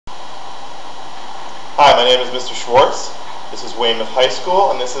Hi, my name is Mr. Schwartz. This is Weymouth High School,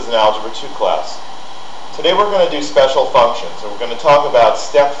 and this is an Algebra 2 class. Today we're going to do special functions, and we're going to talk about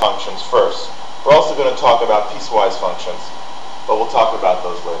step functions first. We're also going to talk about piecewise functions, but we'll talk about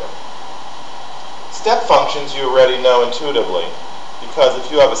those later. Step functions you already know intuitively, because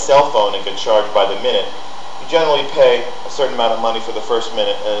if you have a cell phone and get charged by the minute, you generally pay a certain amount of money for the first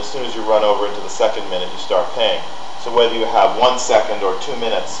minute, and as soon as you run over into the second minute, you start paying. So whether you have 1 second or 2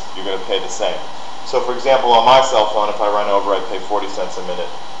 minutes, you're going to pay the same. So for example, on my cell phone, if I run over, I pay 40 cents a minute.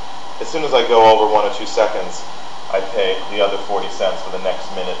 As soon as I go over 1 or 2 seconds, I pay the other 40 cents for the next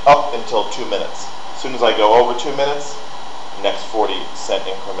minute, up until 2 minutes. As soon as I go over 2 minutes, the next 40-cent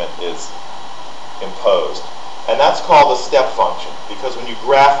increment is imposed. And that's called a step function, because when you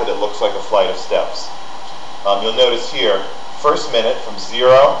graph it, it looks like a flight of steps. You'll notice here, first minute from 0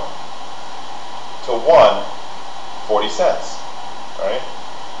 to 1, 40 cents, right?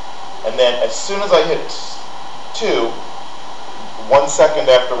 And then as soon as I hit 2, 1 second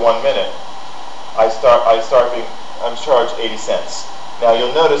after 1 minute, I'm charged 80 cents. Now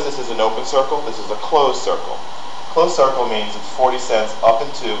you'll notice this is an open circle, this is a closed circle. Closed circle means it's 40 cents up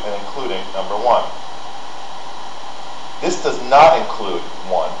into and including number 1. This does not include 1,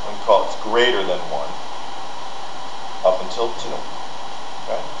 we call it greater than 1, up until 2.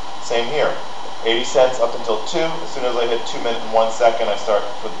 Okay? Same here. 80 cents up until 2. As soon as I hit 2 minutes and 1 second, I start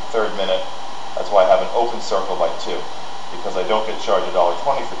for the third minute. That's why I have an open circle by 2, because I don't get charged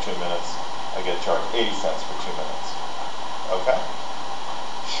 $1.20 for 2 minutes. I get charged 80 cents for 2 minutes. Okay?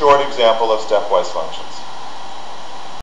 Short example of stepwise functions.